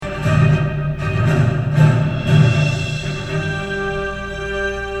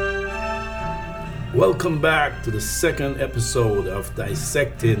Welcome back to the second episode of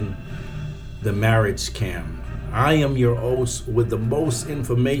Dissecting the Marriage Scam. I am your host with the most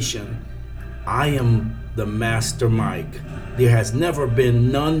information. I am the Master Mike. There has never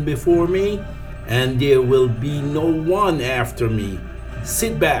been none before me, and there will be no one after me.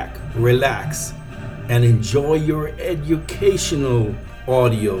 Sit back, relax, and enjoy your educational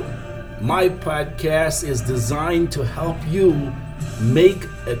audio. My podcast is designed to help you make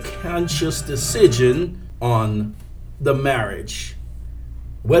a conscious decision on the marriage.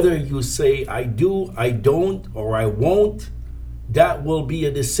 Whether you say I do, I don't, or I won't, that will be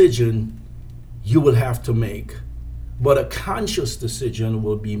a decision you will have to make. But a conscious decision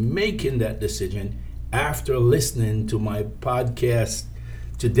will be making that decision after listening to my podcast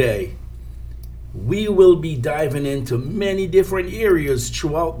today. We will be diving into many different areas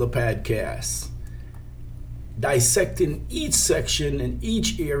throughout the podcast, dissecting each section and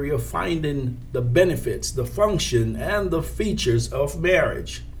each area, finding the benefits, the function, and the features of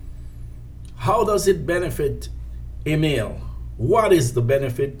marriage. How does it benefit a male? What is the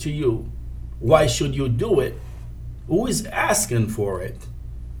benefit to you? Why should you do it? Who is asking for it?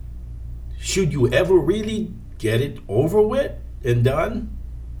 Should you ever really get it over with and done?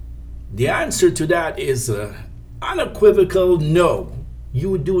 The answer to that is unequivocal no.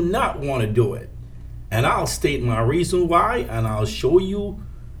 You do not want to do it. And I'll state my reason why, and I'll show you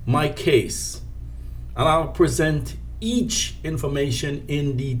my case. And I'll present each information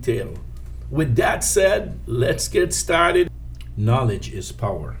in detail. With that said, let's get started. Knowledge is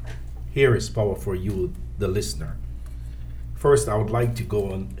power. Here is power for you, the listener. First, I would like to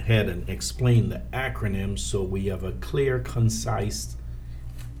go ahead and explain the acronym so we have a clear, concise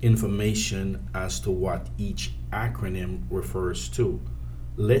information as to what each acronym refers to.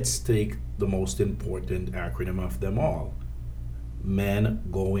 Let's take the most important acronym of them all. Men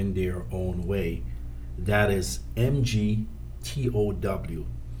going their own way. That is MGTOW.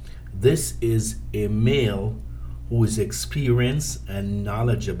 This is a male who is experienced and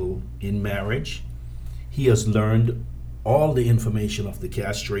knowledgeable in marriage. He has learned all the information of the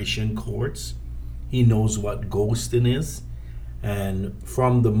castration courts. He knows what ghosting is. And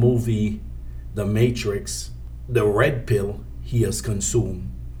from the movie The Matrix, the red pill he has consumed.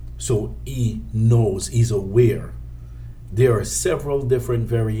 So he knows, he's aware. There are several different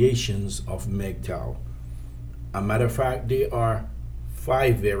variations of MGTOW. A matter of fact, there are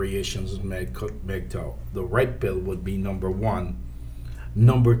 5 variations of MGTOW. The red pill would be number 1.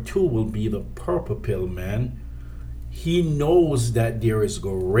 Number 2 will be the purple pill man. He knows that there is a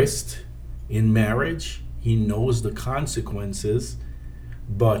risk in marriage. He knows the consequences,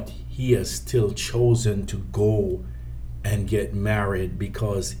 but he has still chosen to go and get married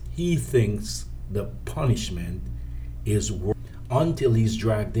because he thinks the punishment is worth until he's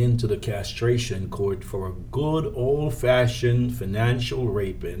dragged into the castration court for a good old-fashioned financial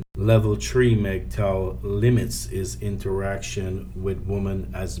raping. Level 3 MGTOW limits his interaction with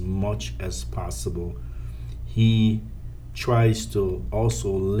women as much as possible. He tries to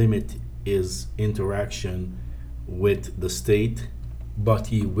also limit his interaction with the state, but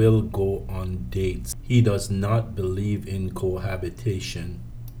he will go on dates. He does not believe in cohabitation.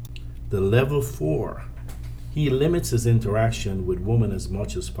 The level 4, he limits his interaction with women as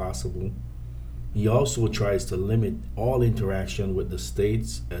much as possible. He also tries to limit all interaction with the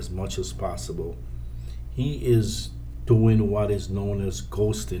states as much as possible. He is doing what is known as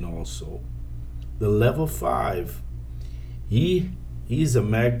ghosting also. The level 5, he's a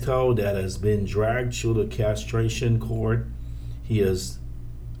MGTOW that has been dragged through the castration court. He has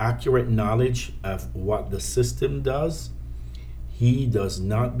accurate knowledge of what the system does. He does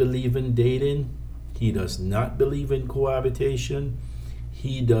not believe in dating. He does not believe in cohabitation.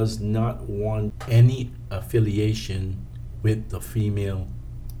 He does not want any affiliation with the female,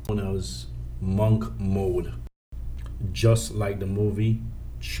 known as monk mode. Just like the movie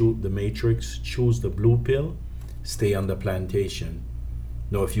The Matrix, choose the blue pill, stay on the plantation.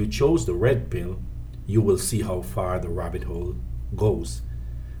 Now, if you chose the red pill, you will see how far the rabbit hole goes.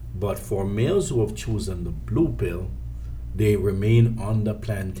 But for males who have chosen the blue pill, they remain on the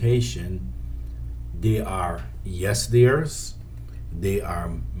plantation. They are yes theirs, they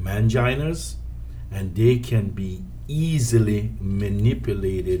are manginas, and they can be easily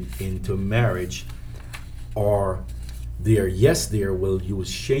manipulated into marriage, or their yes there will use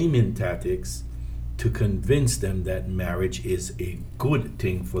shaming tactics to convince them that marriage is a good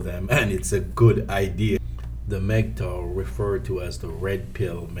thing for them and it's a good idea. The MGTOW, referred to as the red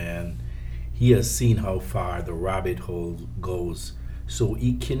pill man, he has seen how far the rabbit hole goes, so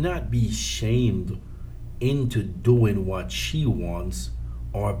he cannot be shamed into doing what she wants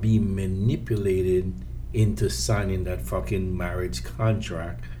or be manipulated into signing that fucking marriage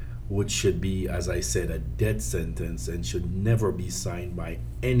contract, which should be, as I said, a death sentence and should never be signed by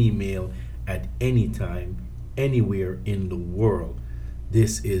any male at any time, anywhere in the world.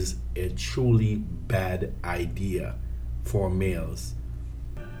 This is a truly bad idea for males.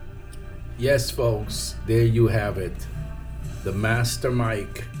 Yes, folks, there you have it. The Master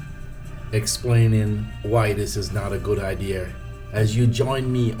Mike explaining why this is not a good idea. As you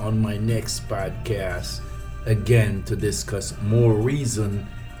join me on my next podcast, again to discuss more reason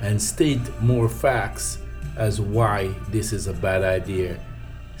and state more facts as why this is a bad idea.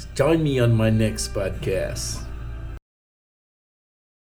 Join me on my next podcast.